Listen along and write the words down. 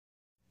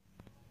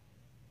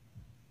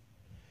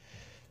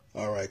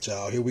All right,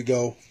 y'all, here we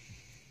go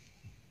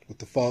with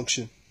the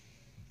function.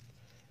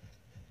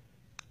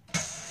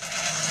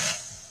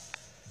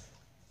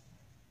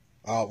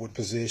 Outward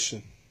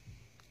position,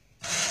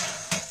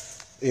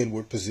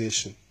 inward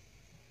position.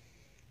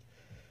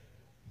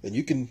 And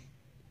you can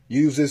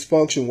use this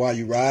function while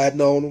you're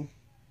riding on them,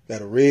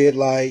 at a red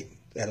light,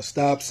 at a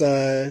stop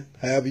sign,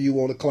 however you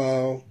want to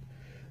clown.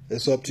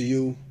 It's up to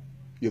you.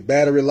 Your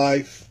battery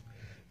life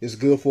is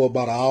good for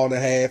about an hour and a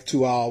half,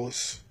 2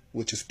 hours,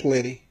 which is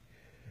plenty.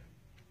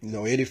 You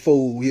know, any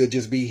fool, he'll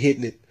just be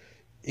hitting it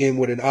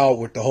inward and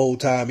outward the whole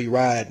time he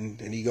riding,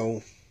 and he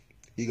gonna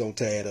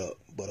tear it up.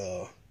 But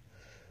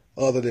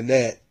other than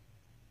that,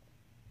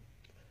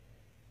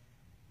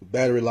 the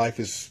battery life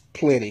is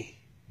plenty.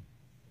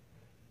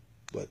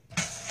 But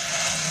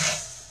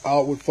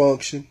outward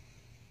function,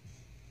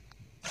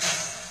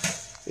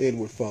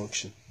 inward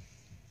function.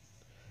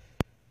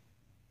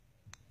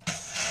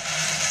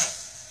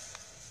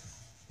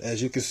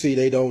 As you can see,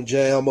 they don't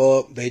jam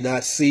up. They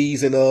not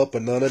seizing up or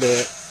none of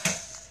that.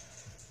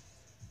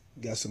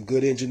 Got some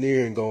good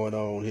engineering going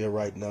on here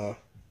right now.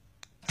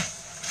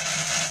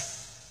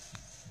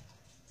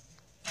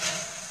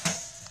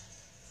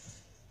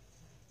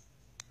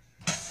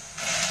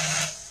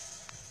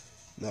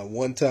 Not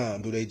one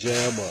time do they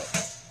jam up.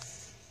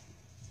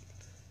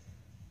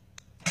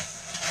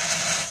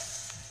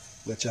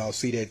 Let y'all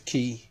see that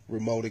key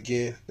remote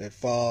again, that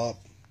fob.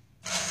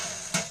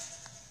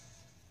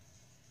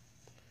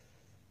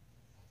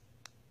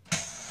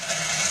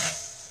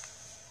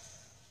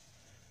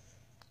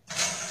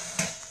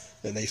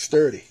 And they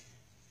sturdy.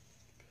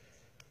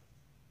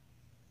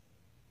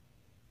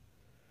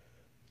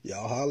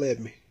 Y'all holler at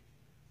me.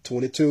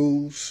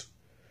 22s,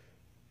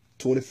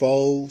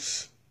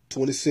 24s,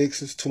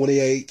 26s,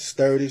 28s,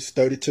 30s,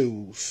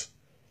 32s.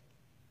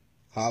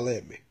 Holler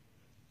at me.